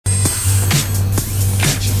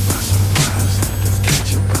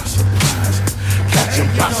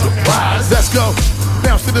go.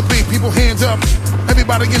 Bounce to the beat, people hands up.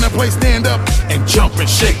 Everybody in the place stand up and jump and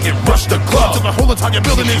shake and rush the club till the whole entire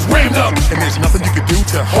building is rammed up. And there's nothing you can do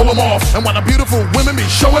to hold them off. And while the beautiful women be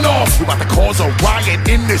showing off, we about to cause a riot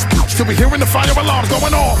in this bitch till we hearing the fire alarms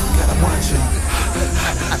going off. Got 'em watching.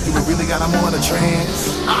 Do we really got 'em on a trance?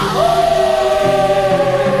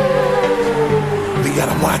 We got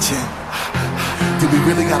 'em watching. Do we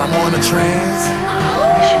really got 'em on a trance?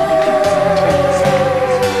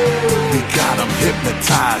 Got 'em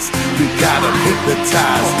hypnotized, we got 'em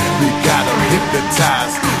hypnotized, we got 'em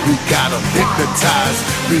hypnotized, we got 'em hypnotized,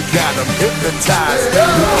 we got 'em hypnotized,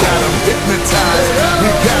 we got 'em hypnotized, we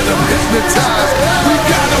got 'em hypnotized, we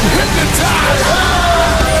got 'em hypnotized.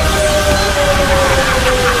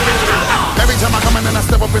 Every time I come in and I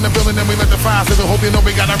step up in the building and we let the fire sizzle, hope you know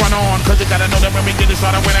we gotta run on. Cause you gotta know that when we get it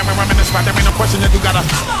started, when I'm in the spot, there ain't no question that you gotta.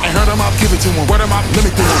 And hurt 'em up, give it to 'em, word 'em up, let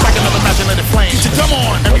me do it. Like another match and let it flame. Come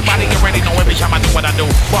on, everybody already know every time I do what I do.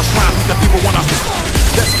 Bust rhymes, the people wanna.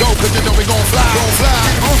 Let's go, cause you know we gon' fly.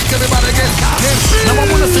 Everybody get. Now I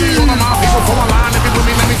wanna see all of my people from a line. If you with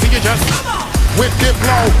me, let me see you just. With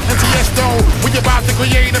Diplo and Tiesto, we about to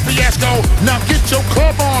create a fiasco. Now get your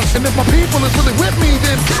club on, and if my people is really with me,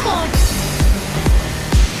 then come on.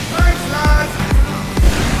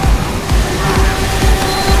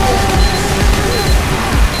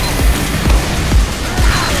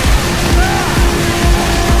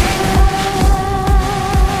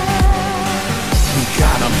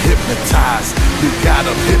 Hypnotized, we got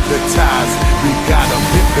 'em hypnotized, we got 'em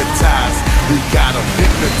hypnotized, we got 'em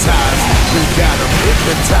hypnotized, we got 'em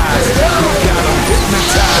hypnotized, we got 'em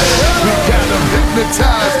hypnotized, we got 'em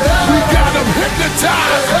hypnotized, we got 'em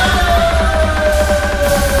hypnotized.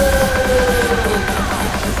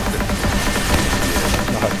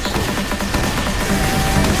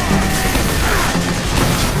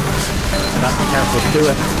 Nothing else will do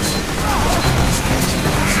it.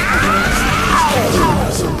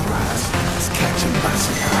 Surprise, let's catch 'em by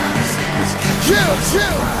surprise. Let's catch 'em by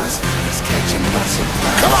surprise. Let's catch 'em by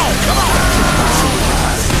surprise. Come on, come on.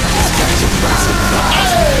 Let's catch 'em by surprise.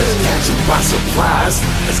 Let's catch 'em by surprise.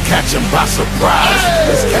 Let's catch 'em by surprise.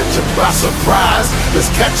 Let's catch 'em by surprise. Let's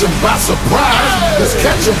catch 'em by surprise. Let's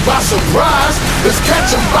catch 'em by surprise. Let's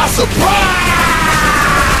catch 'em by surprise.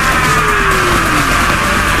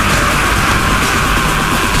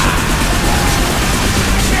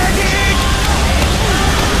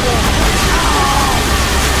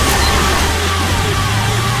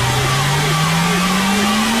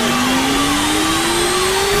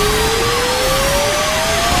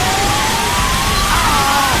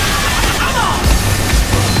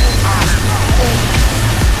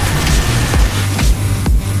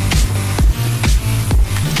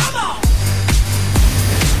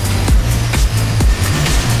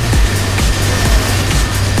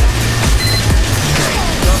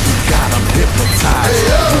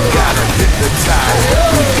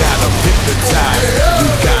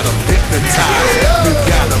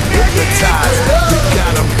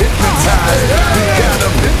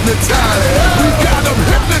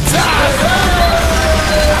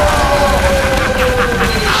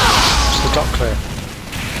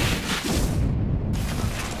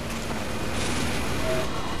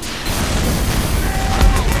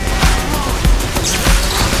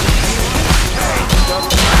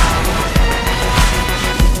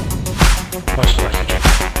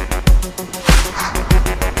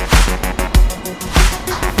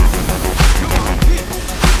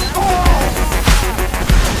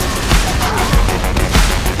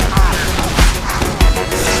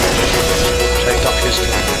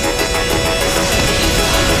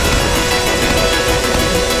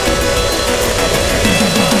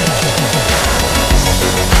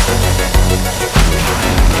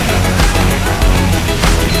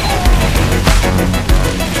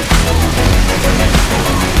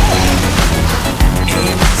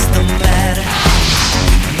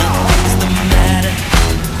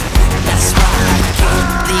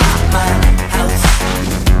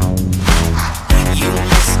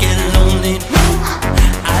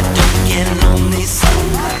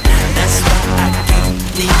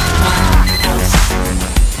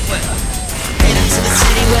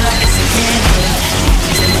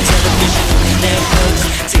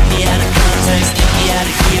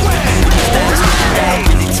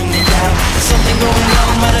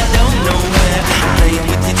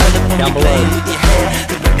 down below.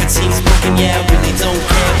 The record seems broken, yeah, I really don't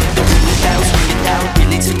care. Don't bring me down,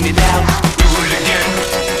 really took me down. Do it again.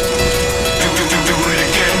 Do it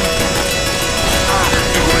again.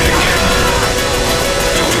 Do it again.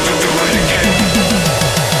 Do it again.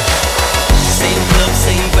 Same club,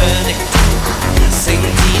 same verdict. Same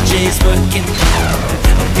DJs working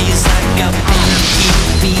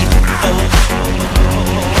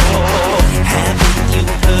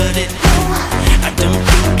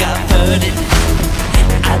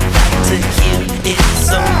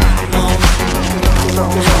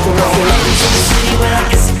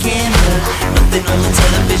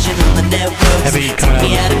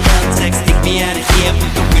up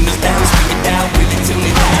with the windows down, scream it out, really tune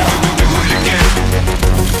it out. Do it again.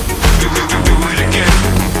 Do it again.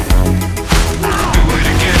 Do it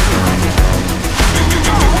again.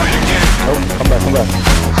 Do it again. Oh, come back, come back.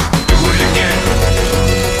 Do it again.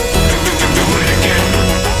 Do it again.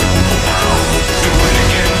 Do it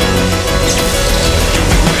again.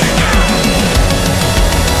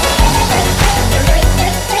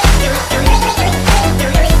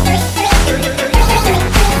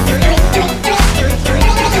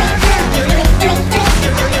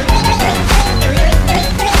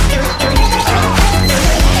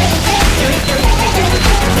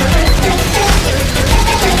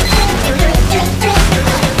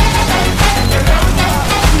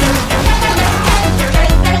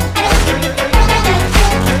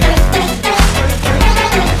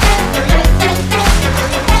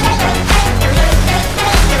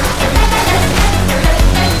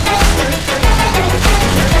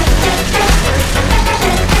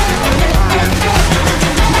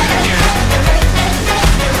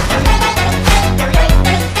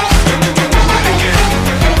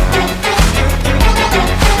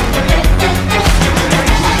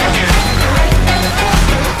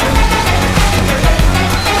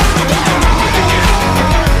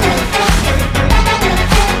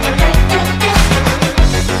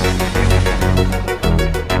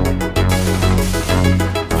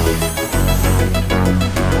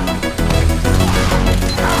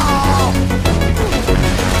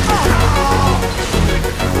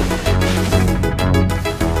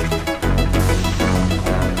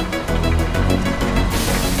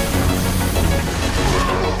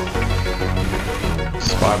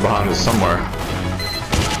 Spy behind us somewhere.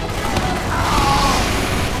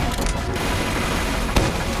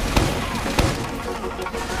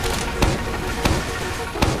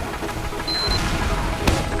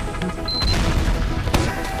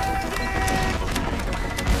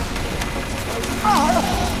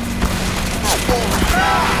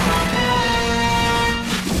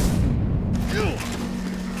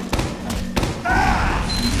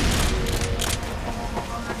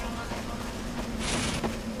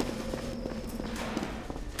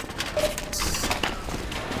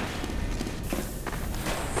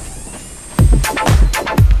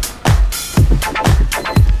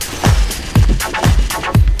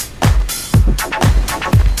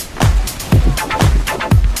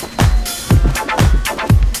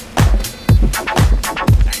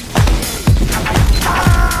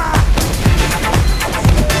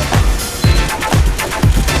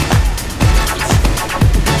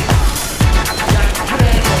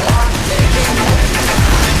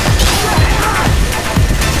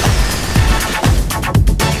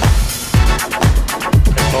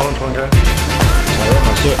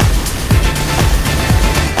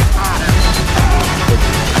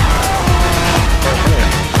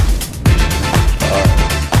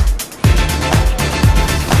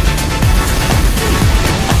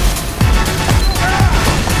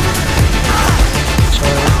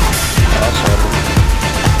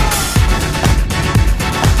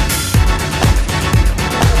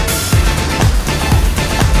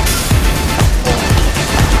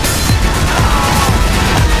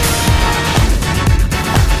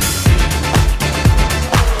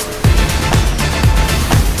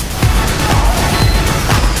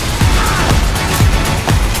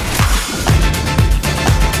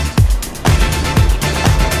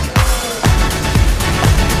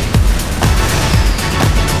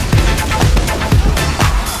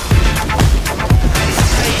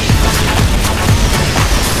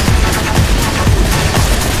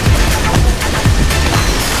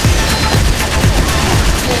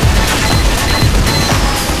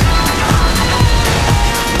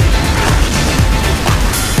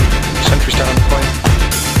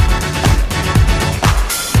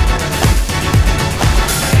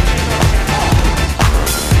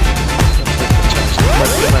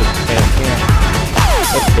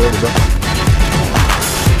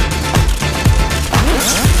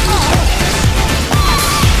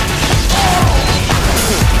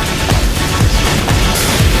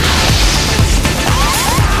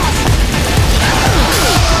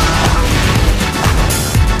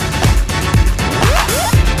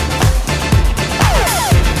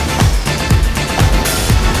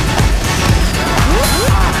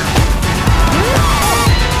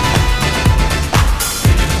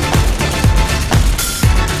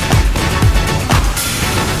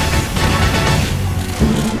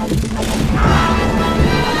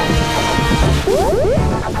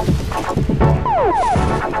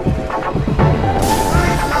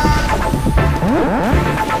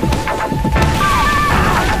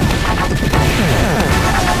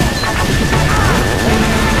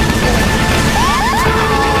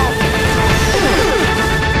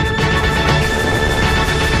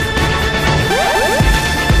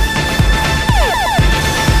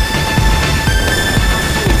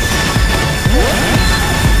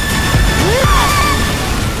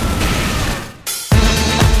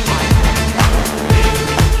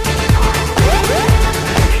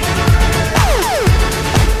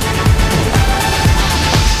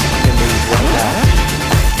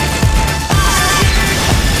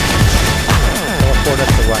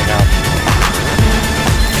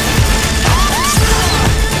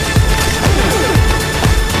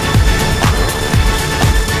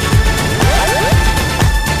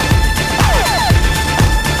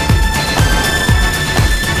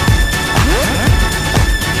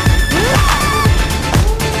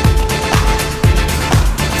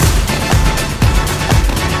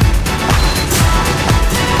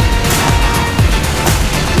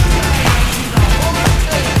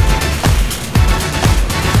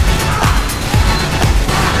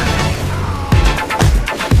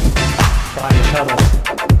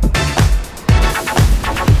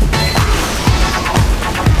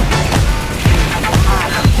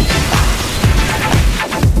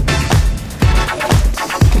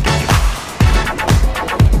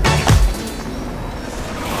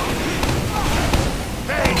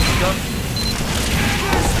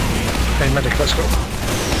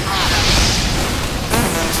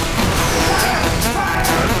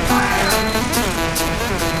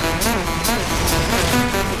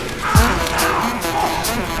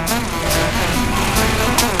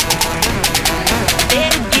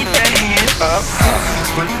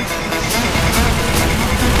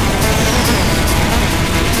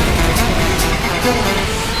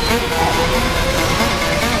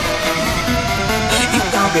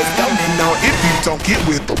 don't get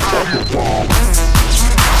with the bomb.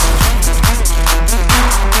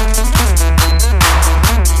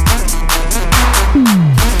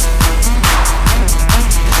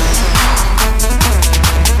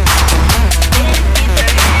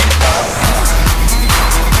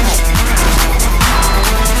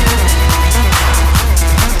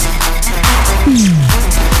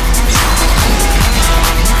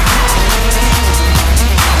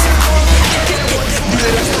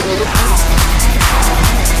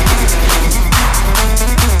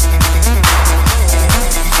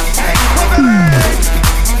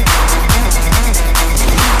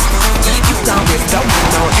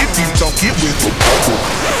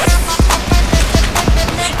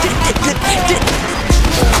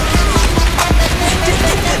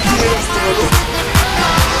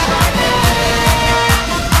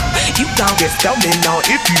 Don't know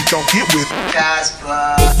if you don't get with Casper.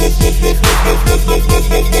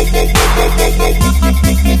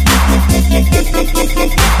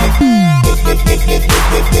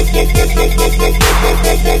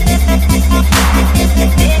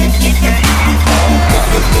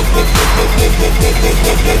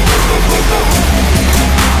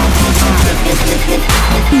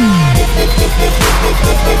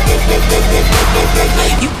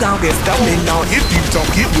 You gon' get stoned on if you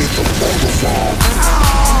don't get with the microphone.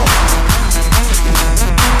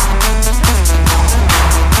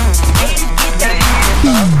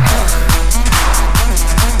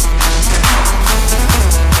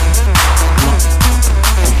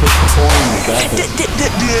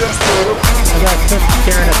 I got Cliff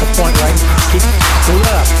staring at the point, right? Keep it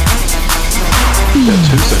up. Yeah,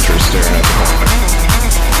 two centers staring at the point.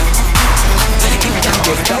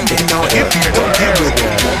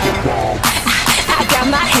 I got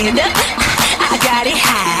my hand up, I got it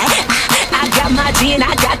high. I got my gin,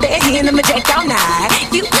 I got that hand, I'ma check all night.